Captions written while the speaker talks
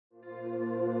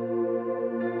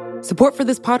Support for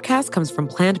this podcast comes from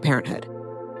Planned Parenthood.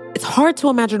 It's hard to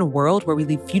imagine a world where we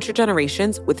leave future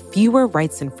generations with fewer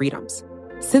rights and freedoms.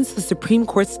 Since the Supreme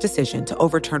Court's decision to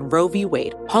overturn Roe v.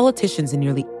 Wade, politicians in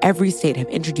nearly every state have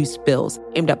introduced bills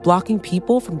aimed at blocking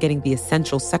people from getting the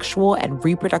essential sexual and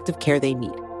reproductive care they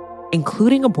need,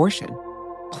 including abortion.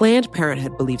 Planned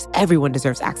Parenthood believes everyone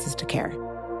deserves access to care.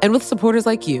 And with supporters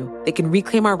like you, they can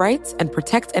reclaim our rights and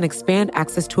protect and expand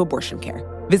access to abortion care.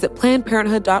 Visit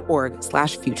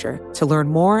PlannedParenthood.org/future to learn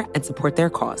more and support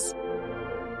their cause.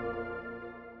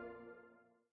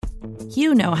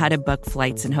 You know how to book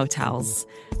flights and hotels.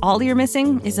 All you're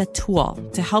missing is a tool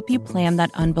to help you plan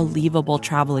that unbelievable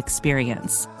travel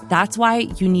experience. That's why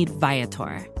you need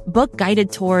Viator. Book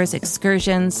guided tours,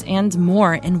 excursions, and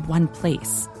more in one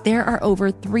place. There are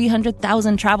over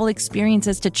 300,000 travel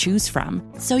experiences to choose from,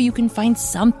 so you can find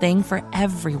something for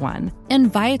everyone.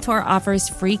 And Viator offers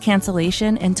free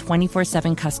cancellation and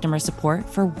 24/7 customer support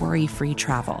for worry-free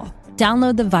travel.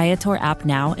 Download the Viator app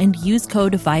now and use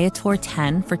code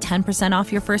Viator10 for 10%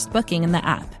 off your first booking in the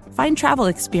app. Find travel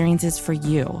experiences for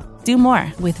you. Do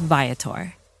more with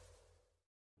Viator.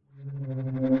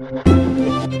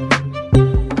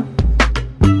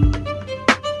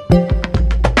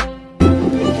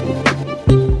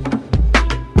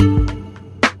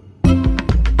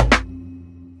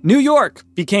 New York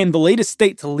became the latest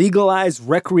state to legalize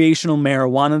recreational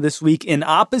marijuana this week in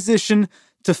opposition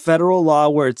to federal law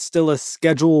where it's still a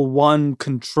Schedule I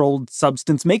controlled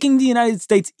substance, making the United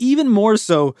States even more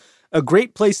so a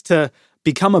great place to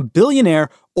become a billionaire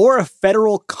or a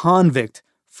federal convict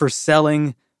for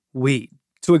selling weed.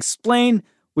 To explain,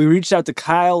 we reached out to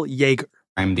Kyle Yeager.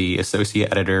 I'm the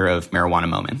associate editor of Marijuana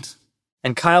Moment.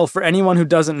 And Kyle, for anyone who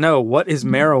doesn't know, what is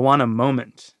Marijuana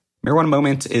Moment? Marijuana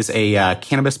Moment is a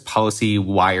cannabis policy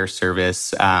wire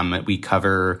service. We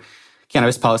cover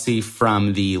cannabis policy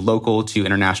from the local to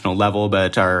international level,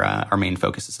 but our main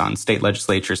focus is on state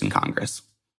legislatures and Congress.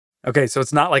 Okay, so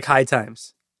it's not like High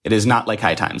Times. It is not like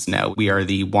High Times, no. We are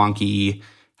the wonky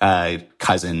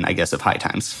cousin, I guess, of High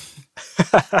Times.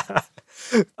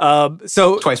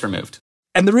 So twice removed.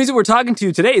 And the reason we're talking to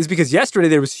you today is because yesterday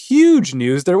there was huge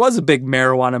news. There was a big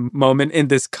marijuana moment in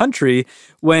this country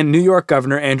when New York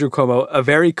Governor Andrew Cuomo, a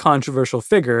very controversial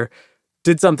figure,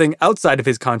 did something outside of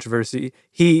his controversy.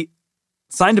 He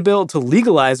signed a bill to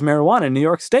legalize marijuana in New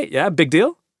York State. Yeah, big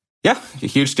deal? Yeah, a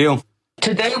huge deal.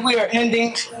 Today we are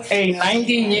ending a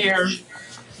 90-year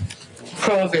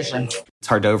prohibition. It's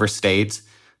hard to overstate.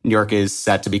 New York is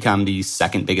set to become the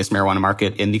second biggest marijuana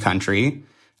market in the country.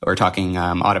 We're talking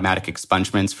automatic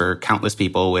expungements for countless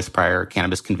people with prior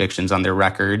cannabis convictions on their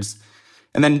records.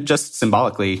 And then just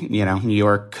symbolically, New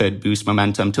York could boost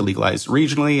momentum to legalize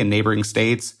regionally in neighboring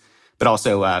states, but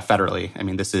also federally. I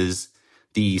mean, this is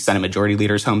the Senate Majority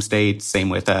Leader's home state, same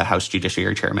with House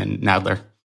Judiciary Chairman Nadler.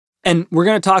 And we're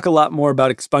going to talk a lot more about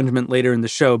expungement later in the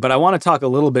show, but I want to talk a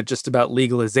little bit just about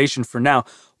legalization for now.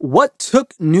 What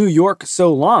took New York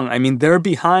so long? I mean, they're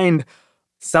behind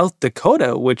South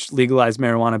Dakota, which legalized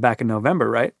marijuana back in November,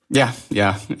 right? Yeah.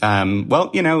 Well,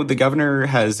 the governor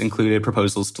has included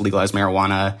proposals to legalize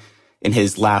marijuana in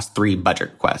his last 3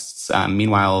 budget requests.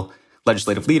 Meanwhile,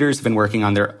 legislative leaders have been working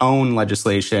on their own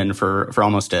legislation for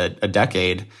almost a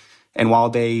decade. And while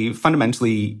they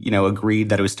fundamentally, agreed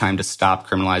that it was time to stop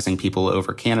criminalizing people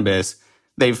over cannabis,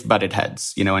 they've butted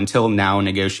heads. Until now,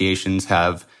 negotiations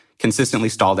have consistently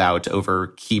stalled out over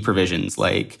key provisions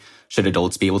like, should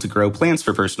adults be able to grow plants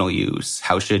for personal use?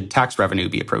 How should tax revenue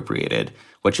be appropriated?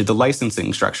 What should the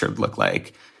licensing structure look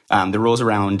like? The rules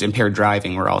around impaired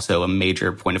driving were also a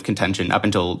major point of contention up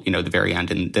until, the very end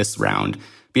in this round.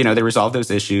 But, they resolved those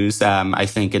issues, I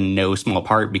think, in no small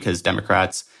part because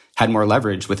Democrats had more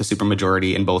leverage with a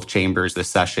supermajority in both chambers this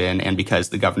session and because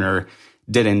the governor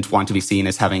didn't want to be seen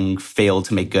as having failed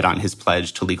to make good on his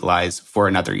pledge to legalize for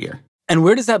another year. And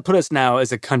where does that put us now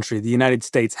as a country, the United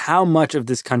States? How much of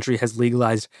this country has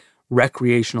legalized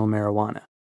recreational marijuana?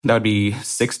 That would be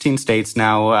 16 states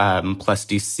now, plus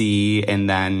D.C. And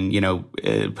then,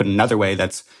 put another way,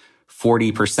 that's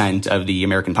 40% of the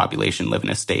American population live in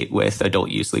a state with adult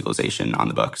use legalization on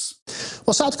the books.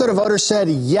 Well, South Dakota voters said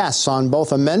yes on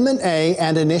both Amendment A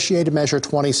and Initiated Measure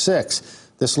 26.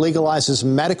 This legalizes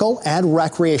medical and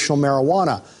recreational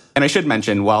marijuana. And I should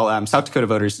mention, while South Dakota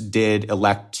voters did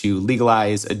elect to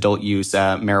legalize adult use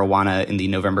marijuana in the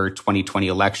November 2020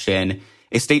 election,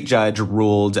 a state judge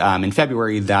ruled in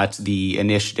February that the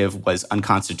initiative was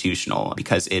unconstitutional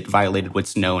because it violated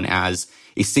what's known as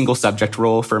a single subject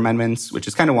rule for amendments, which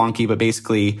is kind of wonky, but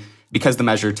basically because the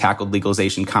measure tackled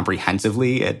legalization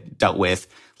comprehensively, it dealt with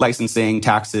licensing,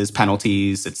 taxes,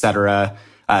 penalties, etc.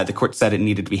 The court said it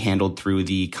needed to be handled through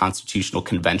the constitutional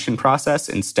convention process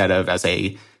instead of as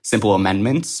a simple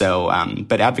amendment. So,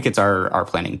 but advocates are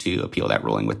planning to appeal that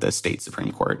ruling with the state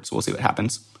Supreme Court. So we'll see what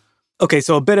happens. Okay,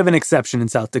 so a bit of an exception in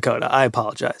South Dakota. I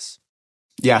apologize.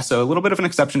 Yeah, so a little bit of an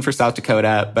exception for South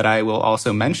Dakota, but I will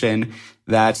also mention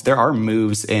that there are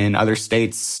moves in other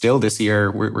states still this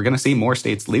year. We're going to see more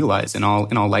states legalize in all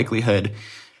likelihood.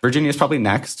 Virginia is probably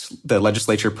next. The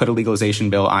legislature put a legalization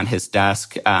bill on his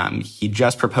desk. He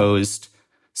just proposed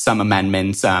some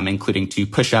amendments, including to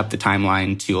push up the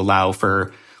timeline to allow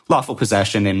for lawful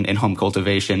possession and home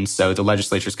cultivation. So the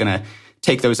legislature is going to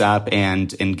take those up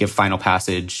and give final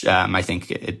passage. I think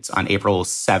it's on April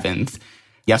 7th.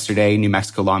 Yesterday, New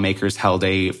Mexico lawmakers held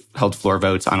floor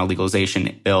votes on a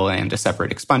legalization bill and a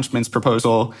separate expungements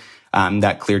proposal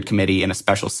that cleared committee in a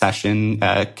special session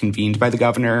convened by the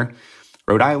governor.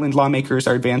 Rhode Island lawmakers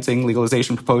are advancing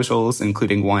legalization proposals,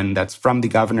 including one that's from the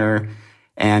governor.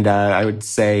 And I would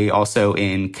say also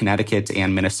in Connecticut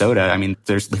and Minnesota, I mean,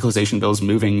 there's legalization bills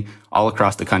moving all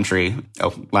across the country.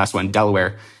 Oh, last one,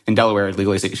 Delaware. In Delaware, a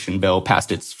legalization bill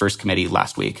passed its first committee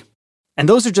last week. And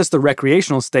those are just the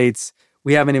recreational states.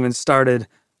 We haven't even started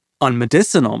on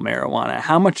medicinal marijuana.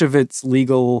 How much of it's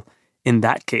legal in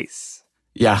that case?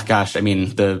 Yeah, gosh, I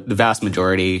mean, the vast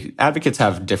majority, advocates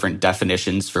have different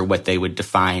definitions for what they would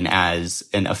define as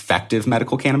an effective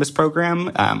medical cannabis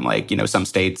program. Some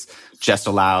states just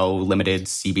allow limited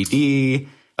CBD.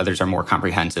 Others are more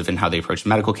comprehensive in how they approach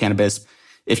medical cannabis.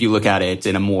 If you look at it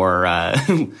in a more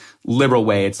liberal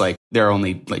way, it's like there are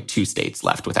only like 2 states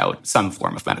left without some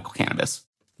form of medical cannabis.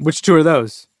 Which 2 are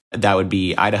those? That would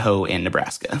be Idaho and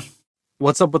Nebraska.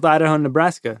 What's up with Idaho and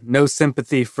Nebraska? No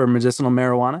sympathy for medicinal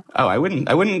marijuana? Oh, I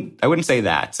wouldn't say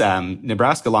that.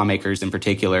 Nebraska lawmakers in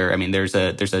particular, I mean, there's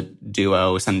a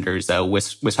duo, Senators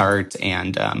Wishart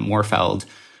and Moorfeld,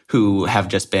 who have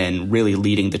just been really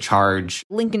leading the charge.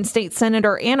 Lincoln State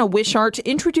Senator Anna Wishart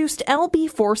introduced LB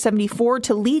 474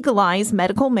 to legalize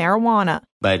medical marijuana.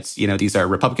 But, these are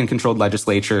Republican-controlled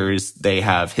legislatures. They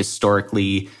have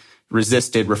historically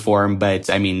resisted reform, but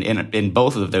I mean, in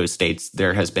both of those states,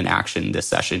 there has been action this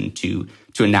session to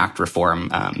enact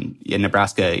reform. In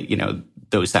Nebraska,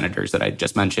 those senators that I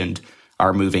just mentioned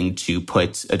are moving to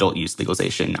put adult use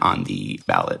legalization on the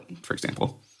ballot, for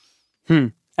example.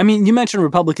 I mean, you mentioned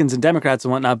Republicans and Democrats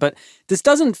and whatnot, but this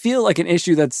doesn't feel like an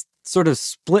issue that's sort of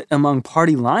split among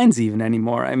party lines even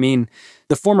anymore. I mean,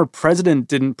 the former president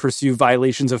didn't pursue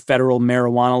violations of federal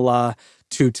marijuana law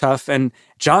too tough. And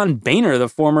John Boehner, the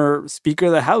former Speaker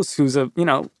of the House, who's a,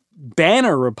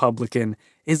 banner Republican,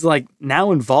 is like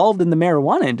now involved in the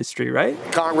marijuana industry, right?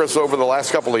 Congress over the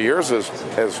last couple of years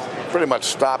has pretty much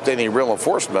stopped any real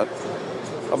enforcement.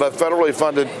 But federally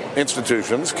funded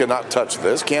institutions cannot touch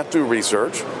this, can't do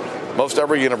research. Most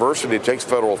every university takes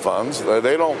federal funds.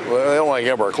 They don't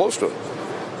get anywhere close to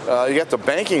it. You got the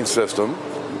banking system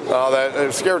that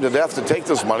is scared to death to take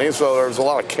this money, so there's a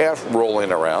lot of cash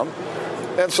rolling around.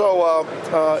 And so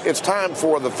it's time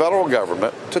for the federal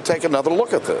government to take another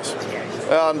look at this.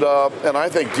 And I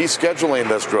think descheduling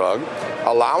this drug,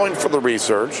 allowing for the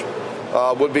research,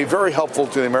 would be very helpful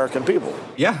to the American people.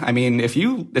 Yeah, I mean, if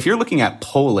you're looking at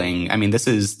polling, I mean, this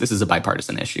is a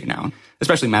bipartisan issue now,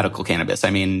 especially medical cannabis. I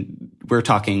mean, we're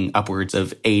talking upwards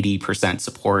of 80%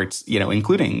 support,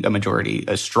 including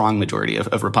a strong majority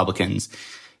of Republicans.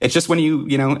 It's just when you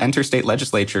enter state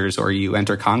legislatures or you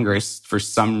enter Congress, for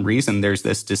some reason, there's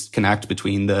this disconnect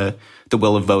between the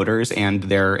will of voters and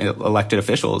their elected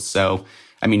officials. So,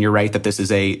 I mean, you're right that this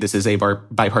is a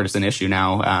bipartisan issue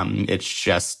now. It's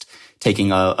just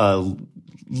taking a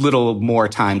little more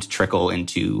time to trickle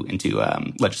into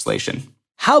legislation.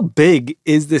 How big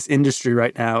is this industry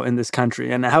right now in this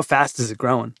country, and how fast is it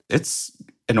growing? It's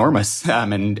enormous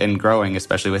and growing,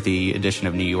 especially with the addition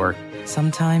of New York.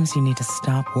 Sometimes you need to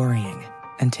stop worrying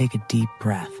and take a deep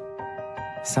breath.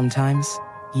 Sometimes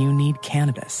you need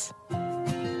cannabis.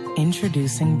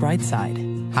 Introducing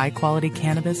Brightside, high-quality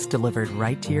cannabis delivered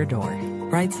right to your door.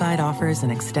 Brightside offers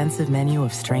an extensive menu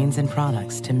of strains and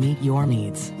products to meet your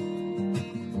needs.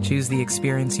 Choose the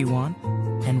experience you want,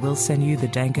 and we'll send you the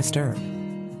dankest herb,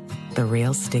 the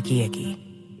real sticky icky.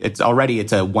 It's a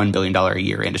 $1 billion a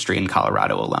year industry in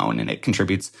Colorado alone, and it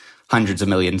contributes hundreds of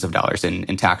millions of dollars in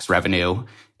tax revenue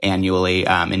annually.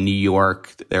 In New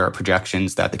York, there are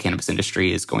projections that the cannabis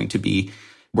industry is going to be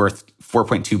worth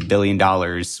 $4.2 billion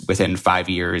within 5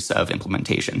 years of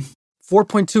implementation.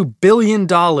 $4.2 billion.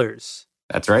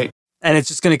 That's right. And it's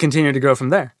just going to continue to grow from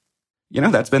there.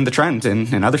 That's been the trend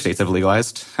in other states that have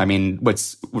legalized. I mean,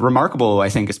 what's remarkable, I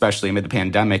think, especially amid the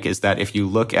pandemic, is that if you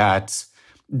look at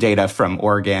data from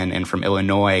Oregon and from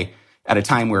Illinois, at a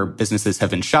time where businesses have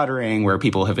been shuttering, where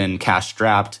people have been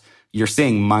cash-strapped, you're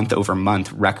seeing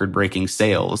month-over-month record-breaking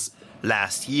sales.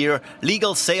 Last year,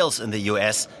 legal sales in the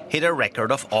U.S. hit a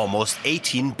record of almost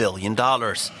 $18 billion.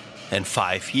 In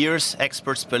 5 years,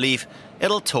 experts believe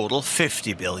it'll total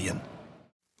 $50 billion.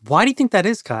 Why do you think that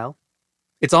is, Kyle?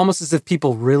 It's almost as if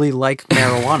people really like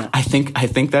marijuana. I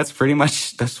think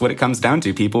that's what it comes down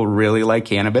to. People really like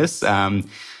cannabis.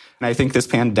 And I think this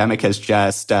pandemic has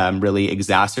just really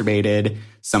exacerbated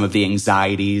some of the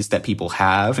anxieties that people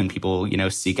have and people,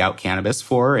 seek out cannabis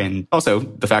for. And also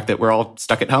the fact that we're all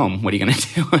stuck at home. What are you going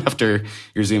to do after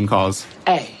your Zoom calls?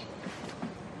 Hey,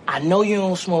 I know you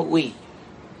don't smoke weed.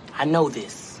 I know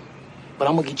this. But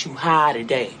I'm going to get you high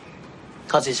today.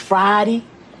 Because it's Friday,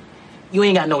 you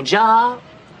ain't got no job,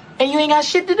 and you ain't got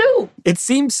shit to do. It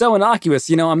seems so innocuous.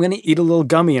 I'm going to eat a little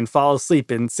gummy and fall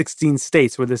asleep in 16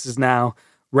 states where this is now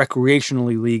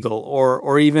recreationally legal,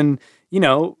 or even,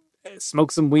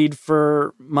 smoke some weed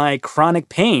for my chronic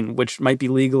pain, which might be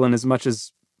legal in as much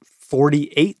as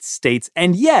 48 states.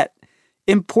 And yet,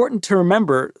 important to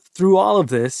remember through all of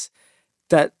this,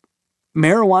 that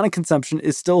marijuana consumption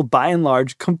is still by and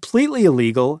large completely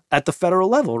illegal at the federal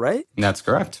level, right? That's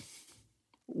correct.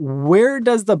 Where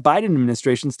does the Biden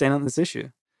administration stand on this issue?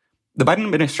 The Biden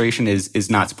administration is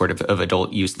not supportive of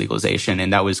adult use legalization,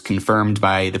 and that was confirmed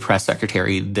by the press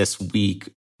secretary this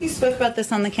week. He spoke about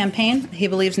this on the campaign. He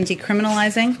believes in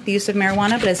decriminalizing the use of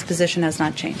marijuana, but his position has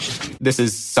not changed. This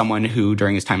is someone who,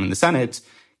 during his time in the Senate,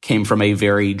 came from a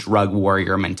very drug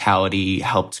warrior mentality,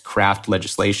 helped craft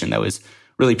legislation that was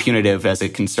really punitive as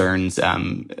it concerns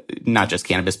not just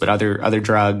cannabis, but other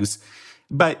drugs.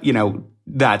 But,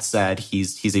 that said,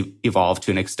 he's evolved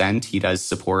to an extent. He does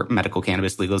support medical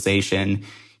cannabis legalization.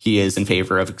 He is in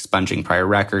favor of expunging prior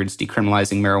records,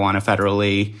 decriminalizing marijuana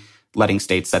federally, letting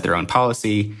states set their own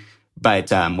policy.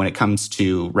 But when it comes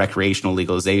to recreational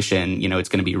legalization, it's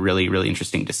going to be really, really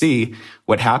interesting to see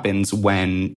what happens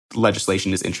when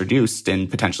legislation is introduced and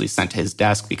potentially sent to his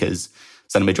desk, because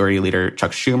Senate Majority Leader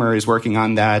Chuck Schumer is working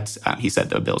on that. He said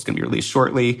the bill is going to be released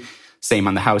shortly. Same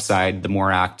on the House side, the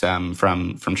MORE Act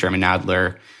from Chairman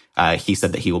Nadler. He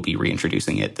said that he will be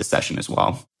reintroducing it this session as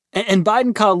well. And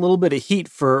Biden caught a little bit of heat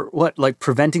for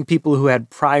preventing people who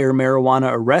had prior marijuana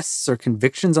arrests or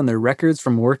convictions on their records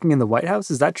from working in the White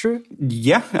House. Is that true?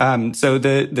 Yeah. So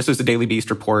this was a Daily Beast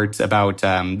report about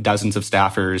dozens of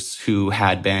staffers who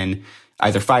had been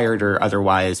either fired or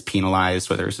otherwise penalized,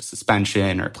 whether it's a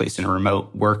suspension or placed in a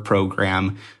remote work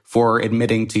program, for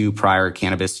admitting to prior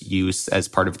cannabis use as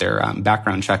part of their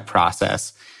background check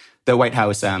process. The White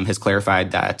House has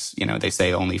clarified that, they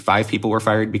say only 5 people were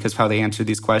fired because of how they answered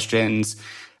these questions.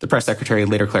 The press secretary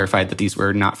later clarified that these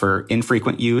were not for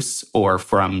infrequent use or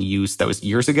from use that was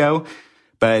years ago.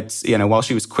 But, while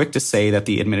she was quick to say that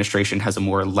the administration has a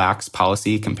more lax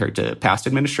policy compared to past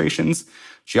administrations,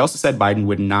 she also said Biden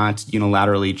would not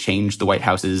unilaterally change the White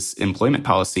House's employment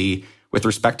policy with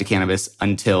respect to cannabis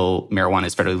until marijuana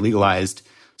is federally legalized.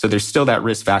 So there's still that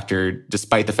risk factor,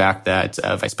 despite the fact that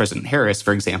Vice President Harris,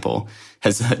 for example,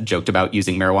 has joked about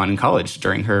using marijuana in college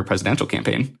during her presidential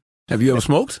campaign. Have you ever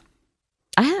smoked?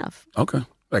 I have. Okay.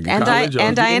 Like and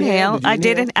I inhaled. I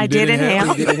did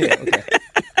inhale. Okay.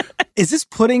 Is this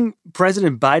putting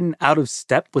President Biden out of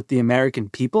step with the American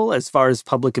people as far as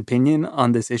public opinion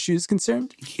on this issue is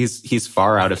concerned? He's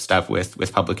far out of step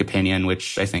with public opinion,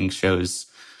 which I think shows,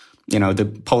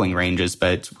 the polling ranges,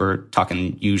 but we're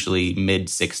talking usually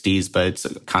mid-60s, but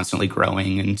constantly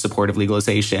growing in support of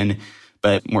legalization.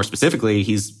 But more specifically,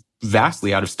 he's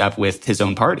vastly out of step with his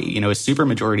own party. A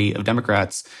supermajority of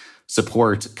Democrats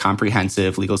support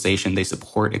comprehensive legalization. They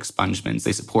support expungements.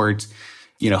 They support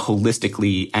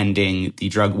holistically ending the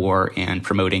drug war and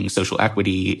promoting social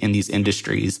equity in these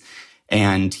industries.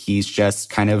 And he's just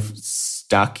kind of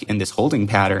stuck in this holding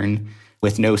pattern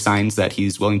with no signs that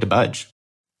he's willing to budge.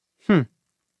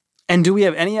 And do we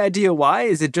have any idea why?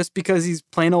 Is it just because he's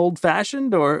plain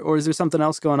old-fashioned, or is there something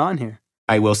else going on here?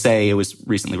 I will say it was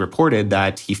recently reported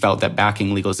that he felt that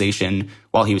backing legalization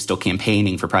while he was still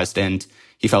campaigning for president,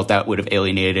 he felt that would have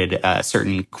alienated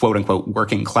certain quote-unquote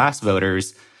working class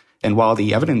voters. And while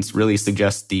the evidence really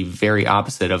suggests the very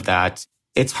opposite of that,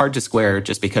 it's hard to square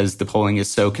just because the polling is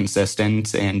so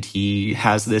consistent and he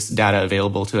has this data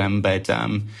available to him. But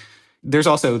there's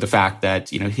also the fact that,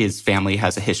 his family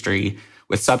has a history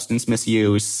with substance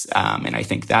misuse. And I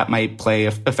think that might play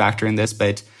a factor in this.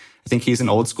 But I think he's an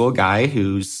old school guy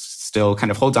who's still kind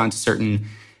of holds on to certain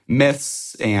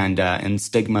myths and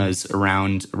stigmas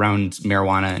around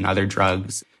marijuana and other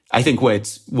drugs. I think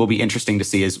what will be interesting to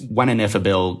see is when and if a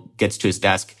bill gets to his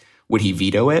desk, would he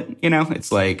veto it?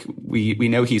 It's like we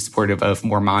know he's supportive of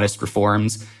more modest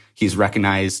reforms. He's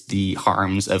recognized the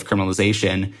harms of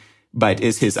criminalization, but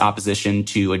is his opposition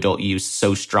to adult use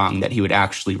so strong that he would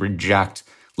actually reject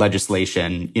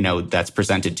legislation, that's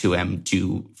presented to him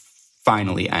to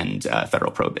finally end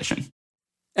federal prohibition?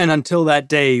 And until that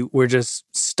day, we're just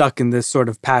stuck in this sort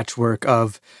of patchwork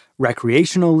of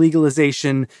recreational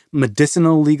legalization,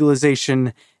 medicinal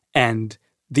legalization, and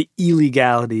the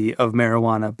illegality of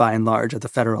marijuana by and large at the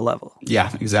federal level.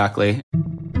 Yeah, exactly.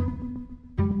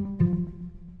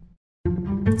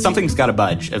 Something's got to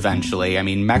budge eventually. I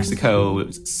mean,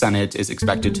 Mexico's Senate is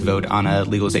expected to vote on a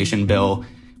legalization bill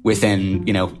within,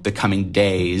 the coming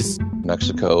days.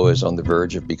 Mexico is on the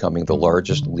verge of becoming the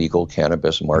largest legal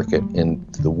cannabis market in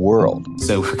the world.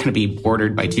 So we're going to be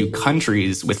bordered by two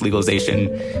countries with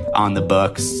legalization on the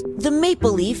books. The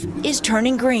maple leaf is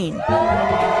turning green.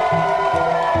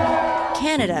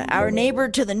 Canada, our neighbor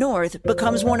to the north,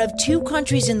 becomes one of two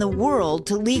countries in the world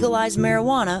to legalize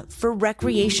marijuana for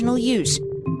recreational use.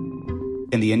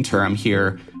 In the interim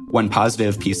here, one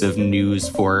positive piece of news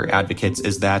for advocates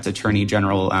is that Attorney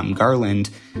General Garland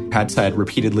had said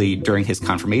repeatedly during his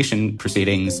confirmation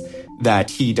proceedings that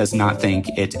he does not think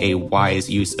it a wise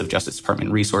use of Justice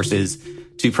Department resources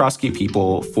to prosecute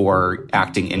people for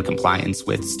acting in compliance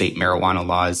with state marijuana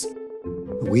laws.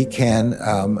 We can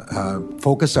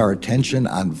focus our attention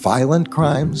on violent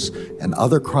crimes and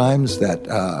other crimes that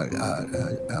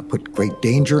put great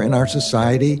danger in our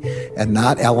society and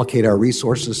not allocate our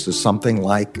resources to something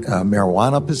like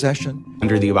marijuana possession.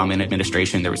 Under the Obama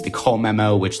administration, there was the Cole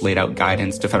Memo, which laid out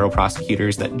guidance to federal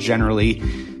prosecutors that generally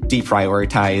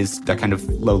deprioritize that kind of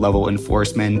low-level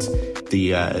enforcement.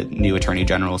 The new Attorney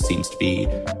General seems to be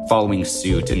following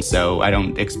suit, and so I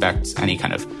don't expect any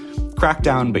kind of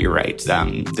crackdown, but you're right.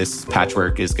 This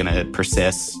patchwork is going to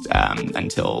persist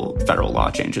until federal law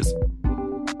changes.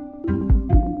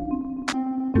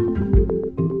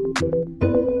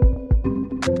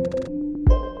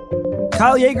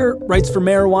 Kyle Yeager writes for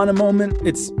Marijuana Moment.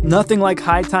 It's nothing like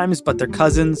High Times, but they're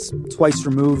cousins, twice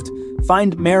removed.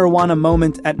 Find Marijuana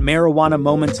Moment at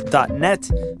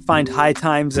marijuanamoment.net. Find High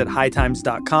Times at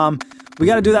hightimes.com. We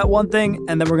got to do that one thing,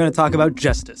 and then we're going to talk about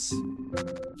justice.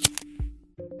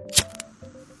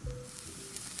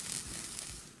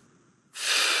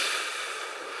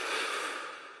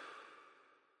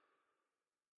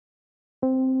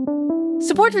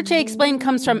 Support for Jay Explained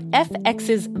comes from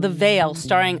FX's The Veil,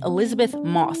 starring Elizabeth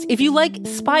Moss. If you like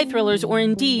spy thrillers or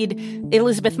indeed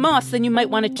Elizabeth Moss, then you might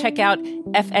want to check out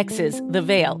FX's The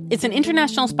Veil. It's an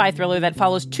international spy thriller that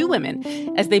follows two women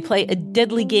as they play a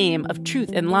deadly game of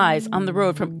truth and lies on the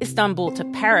road from Istanbul to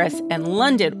Paris and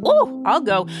London. Oh, I'll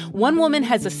go. One woman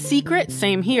has a secret,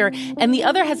 same here, and the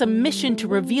other has a mission to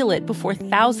reveal it before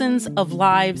thousands of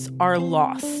lives are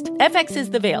lost.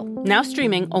 FX's The Veil, now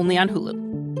streaming only on Hulu.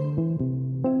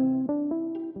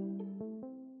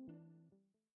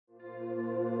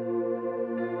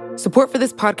 Support for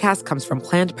this podcast comes from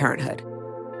Planned Parenthood.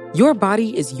 Your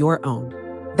body is your own.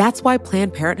 That's why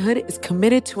Planned Parenthood is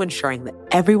committed to ensuring that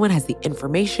everyone has the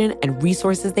information and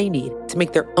resources they need to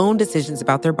make their own decisions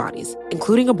about their bodies,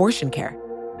 including abortion care.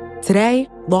 Today,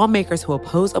 lawmakers who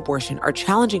oppose abortion are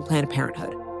challenging Planned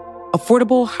Parenthood.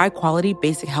 Affordable, high-quality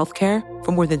basic health care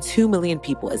for more than 2 million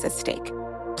people is at stake.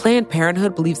 Planned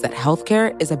Parenthood believes that health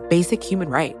care is a basic human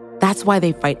right. That's why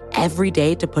they fight every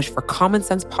day to push for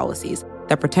common-sense policies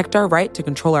that protect our right to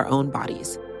control our own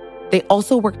bodies. They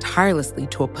also work tirelessly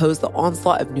to oppose the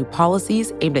onslaught of new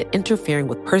policies aimed at interfering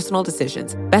with personal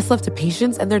decisions best left to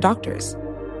patients and their doctors.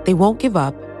 They won't give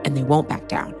up, and they won't back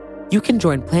down. You can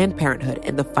join Planned Parenthood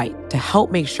in the fight to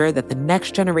help make sure that the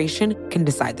next generation can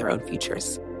decide their own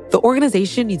futures. The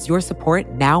organization needs your support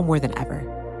now more than ever.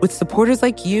 With supporters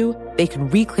like you, they can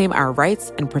reclaim our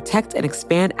rights and protect and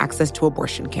expand access to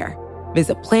abortion care.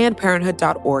 Visit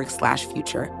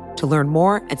PlannedParenthood.org/future to learn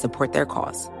more and support their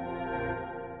cause.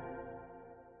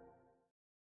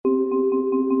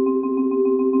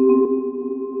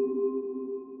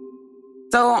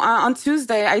 So on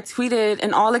Tuesday, I tweeted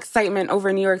in all excitement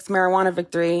over New York's marijuana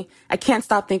victory, I can't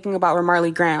stop thinking about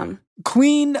Ramarley Graham.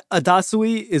 Queen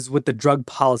Adasui is with the Drug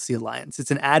Policy Alliance.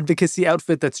 It's an advocacy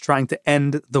outfit that's trying to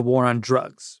end the war on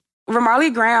drugs.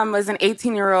 Ramarley Graham was an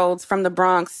 18-year-old from the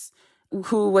Bronx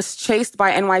who was chased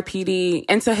by NYPD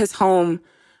into his home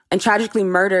and tragically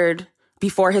murdered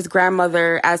before his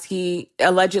grandmother as he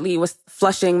allegedly was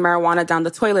flushing marijuana down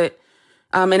the toilet.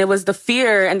 And it was the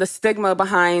fear and the stigma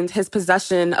behind his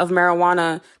possession of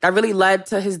marijuana that really led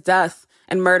to his death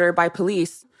and murder by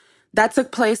police. That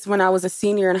took place when I was a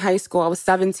senior in high school. I was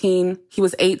 17. He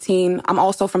was 18. I'm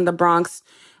also from the Bronx.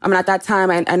 At that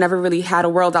time, I never really had a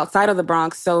world outside of the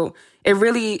Bronx. So it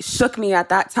really shook me at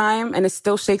that time, and it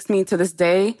still shakes me to this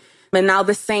day. And now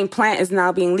this same plant is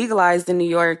now being legalized in New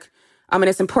York. And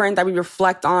it's important that we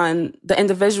reflect on the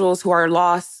individuals who are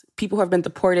lost, people who have been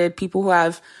deported, people who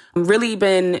have really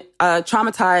been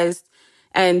traumatized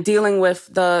and dealing with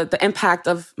the impact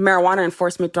of marijuana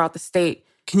enforcement throughout the state.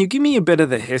 Can you give me a bit of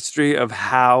the history of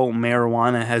how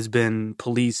marijuana has been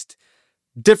policed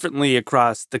differently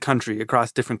across the country,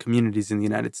 across different communities in the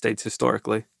United States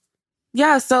historically?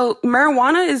 Yeah, so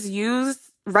marijuana is used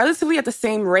relatively at the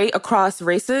same rate across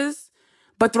races,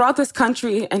 but throughout this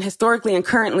country and historically and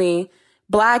currently,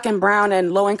 Black and brown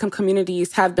and low-income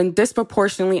communities have been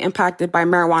disproportionately impacted by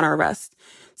marijuana arrests.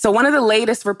 So one of the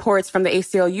latest reports from the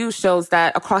ACLU shows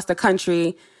that across the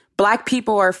country, Black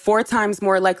people are 4 times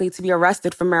more likely to be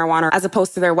arrested for marijuana as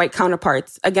opposed to their white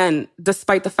counterparts. Again,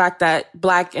 despite the fact that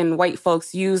Black and white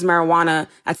folks use marijuana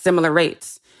at similar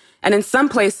rates. And in some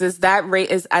places, that rate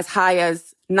is as high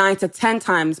as 9 to 10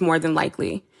 times more than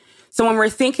likely. So when we're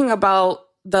thinking about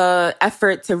the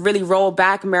effort to really roll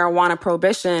back marijuana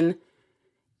prohibition,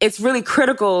 it's really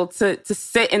critical to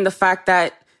sit in the fact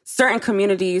that certain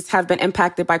communities have been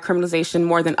impacted by criminalization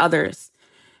more than others.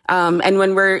 And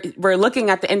when we're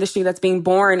looking at the industry that's being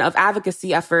born of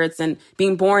advocacy efforts and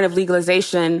being born of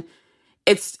legalization,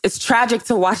 it's tragic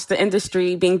to watch the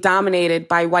industry being dominated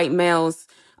by white males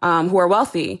who are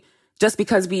wealthy, just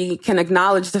because we can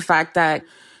acknowledge the fact that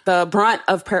the brunt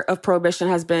of prohibition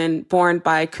has been borne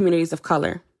by communities of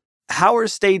color. How are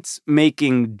states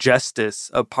making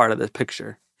justice a part of the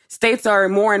picture? States are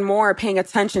more and more paying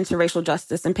attention to racial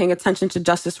justice and paying attention to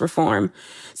justice reform.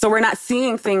 So we're not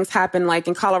seeing things happen like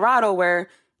in Colorado, where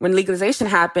when legalization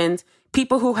happened,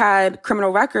 people who had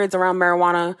criminal records around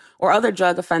marijuana or other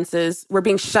drug offenses were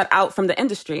being shut out from the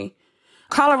industry.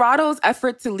 Colorado's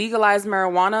effort to legalize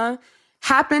marijuana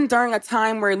happened during a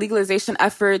time where legalization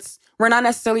efforts were not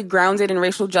necessarily grounded in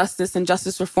racial justice and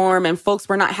justice reform, and folks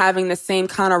were not having the same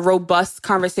kind of robust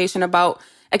conversation about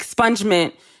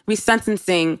expungement,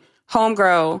 resentencing, home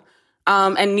grow.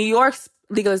 And New York's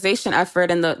legalization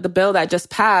effort and the bill that just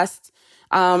passed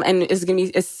and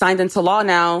is signed into law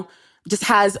now just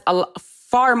has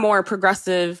far more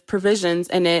progressive provisions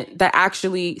in it that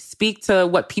actually speak to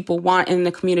what people want in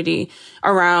the community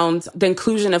around the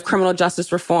inclusion of criminal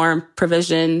justice reform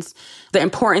provisions, the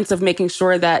importance of making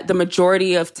sure that the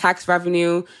majority of tax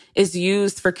revenue is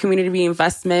used for community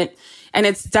reinvestment. And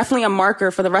it's definitely a marker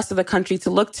for the rest of the country to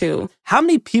look to. How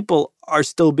many people are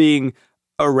still being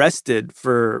arrested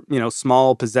for,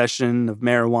 small possession of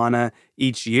marijuana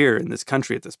each year in this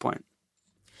country at this point?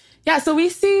 Yeah, so we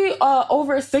see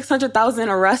over 600,000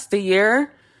 arrests a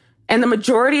year, and the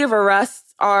majority of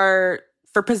arrests are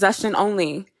for possession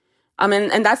only.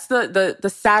 And that's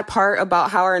the sad part about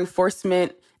how our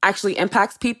enforcement actually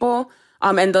impacts people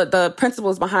and the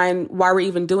principles behind why we're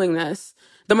even doing this.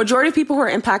 The majority of people who are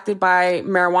impacted by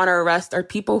marijuana arrest are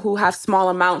people who have small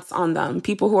amounts on them,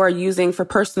 people who are using for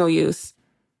personal use.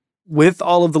 With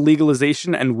all of the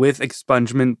legalization and with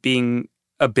expungement being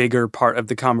a bigger part of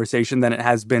the conversation than it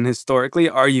has been historically,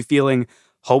 are you feeling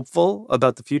hopeful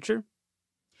about the future?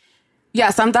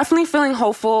 Yes, I'm definitely feeling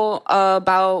hopeful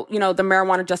about, the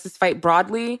marijuana justice fight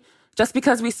broadly, just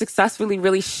because we successfully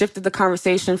really shifted the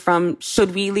conversation from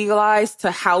should we legalize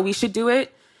to how we should do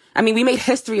it. I mean, we made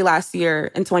history last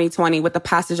year in 2020 with the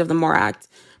passage of the MORE Act.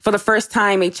 For the first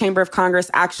time, a chamber of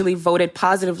Congress actually voted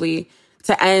positively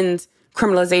to end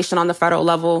criminalization on the federal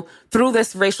level through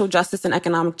this racial justice and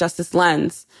economic justice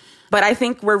lens. But I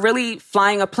think we're really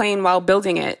flying a plane while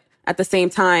building it at the same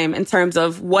time in terms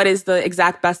of what is the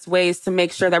exact best ways to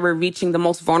make sure that we're reaching the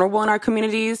most vulnerable in our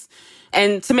communities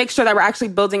and to make sure that we're actually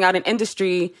building out an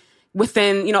industry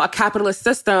within, a capitalist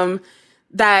system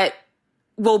that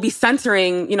will be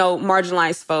centering,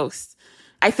 marginalized folks.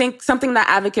 I think something that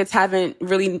advocates haven't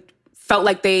really felt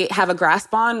like they have a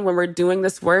grasp on when we're doing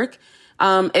this work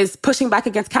is pushing back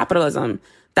against capitalism.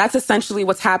 That's essentially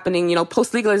what's happening.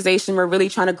 Post-legalization, we're really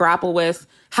trying to grapple with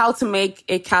how to make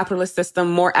a capitalist system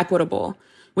more equitable,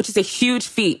 which is a huge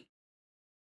feat.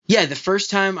 Yeah, the first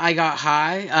time I got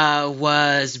high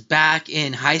was back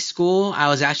in high school. I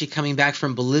was actually coming back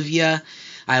from Bolivia.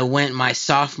 I went my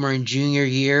sophomore and junior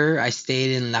year. I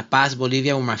stayed in La Paz,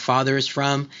 Bolivia, where my father is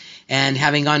from. And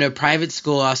having gone to a private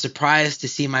school, I was surprised to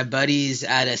see my buddies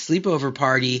at a sleepover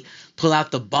party pull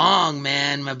out the bong,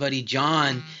 man, my buddy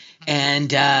John.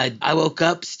 And I woke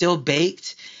up still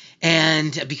baked.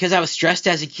 And because I was stressed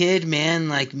as a kid, man,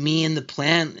 like me and the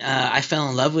plant, I fell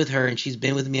in love with her, and she's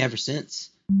been with me ever since.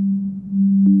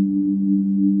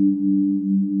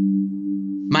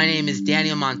 My name is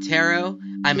Daniel Montero.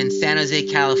 I'm in San Jose,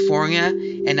 California,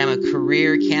 and I'm a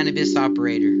career cannabis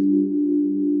operator.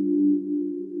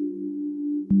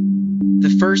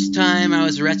 The first time I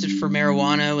was arrested for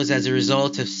marijuana was as a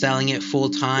result of selling it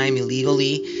full-time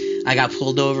illegally. I got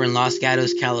pulled over in Los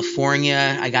Gatos,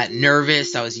 California. I got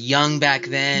nervous. I was young back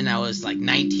then. I was like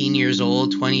 19 years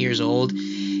old, 20 years old.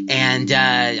 And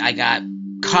I got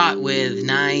caught with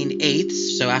 9/8.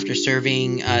 So after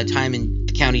serving time in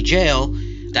the county jail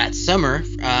that summer,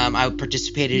 I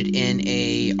participated in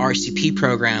a RCP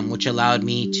program, which allowed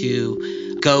me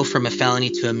to go from a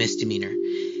felony to a misdemeanor.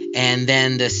 And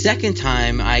then the second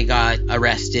time I got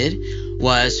arrested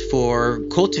was for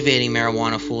cultivating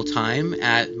marijuana full-time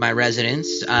at my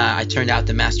residence. I turned out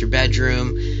the master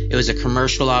bedroom. It was a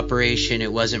commercial operation.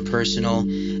 It wasn't personal.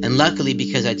 And luckily,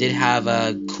 because I did have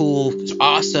a cool,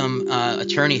 awesome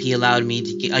attorney, he allowed me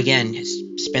to, again,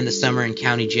 spend the summer in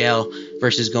county jail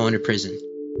versus going to prison.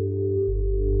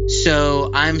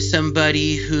 So I'm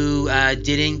somebody who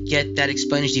didn't get that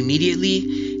expunged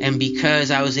immediately. And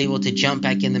because I was able to jump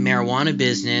back in the marijuana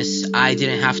business, I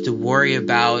didn't have to worry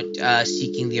about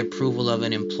seeking the approval of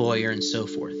an employer and so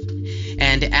forth.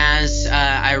 And as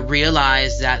I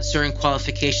realized that certain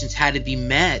qualifications had to be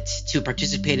met to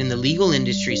participate in the legal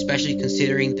industry, especially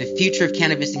considering the future of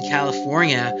cannabis in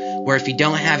California, where if you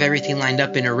don't have everything lined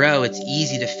up in a row, it's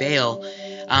easy to fail.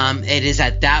 It is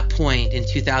at that point in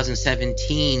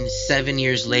 2017, 7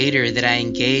 years later, that I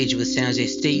engaged with San Jose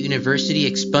State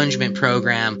University expungement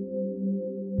program.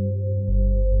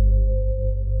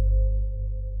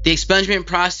 The expungement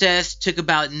process took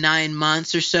about 9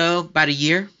 months or so, about a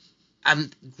year.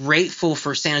 I'm grateful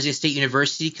for San Jose State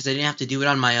University because I didn't have to do it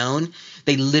on my own.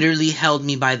 They literally held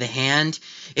me by the hand.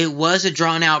 It was a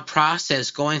drawn-out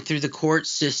process, going through the court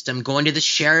system, going to the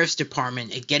sheriff's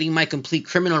department, getting my complete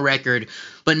criminal record.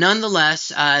 But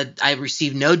nonetheless, I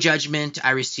received no judgment.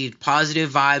 I received positive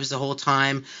vibes the whole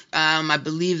time. I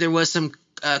believe there was some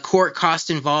court cost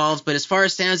involved. But as far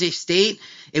as San Jose State,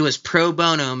 it was pro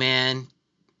bono, man.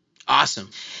 Awesome.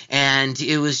 And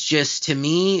it was just, to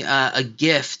me, a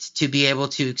gift to be able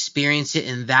to experience it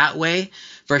in that way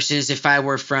versus if I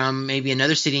were from maybe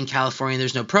another city in California,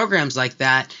 there's no programs like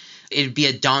that. It'd be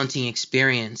a daunting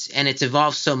experience. And it's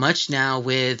evolved so much now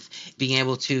with being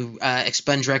able to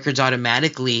expunge records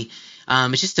automatically.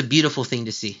 It's just a beautiful thing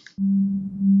to see.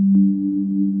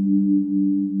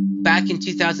 Back in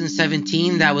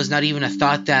 2017, that was not even a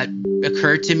thought that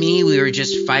occurred to me. We were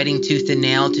just fighting tooth and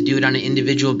nail to do it on an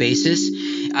individual basis.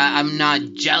 I'm not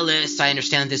jealous. I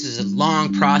understand this is a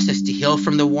long process to heal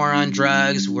from the war on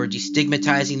drugs. We're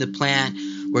destigmatizing the plant.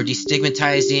 We're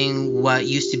destigmatizing what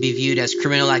used to be viewed as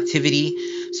criminal activity.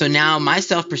 So now my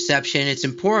self-perception, it's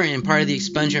important, and part of the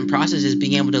expungement process is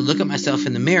being able to look at myself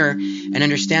in the mirror and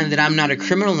understand that I'm not a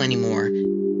criminal anymore.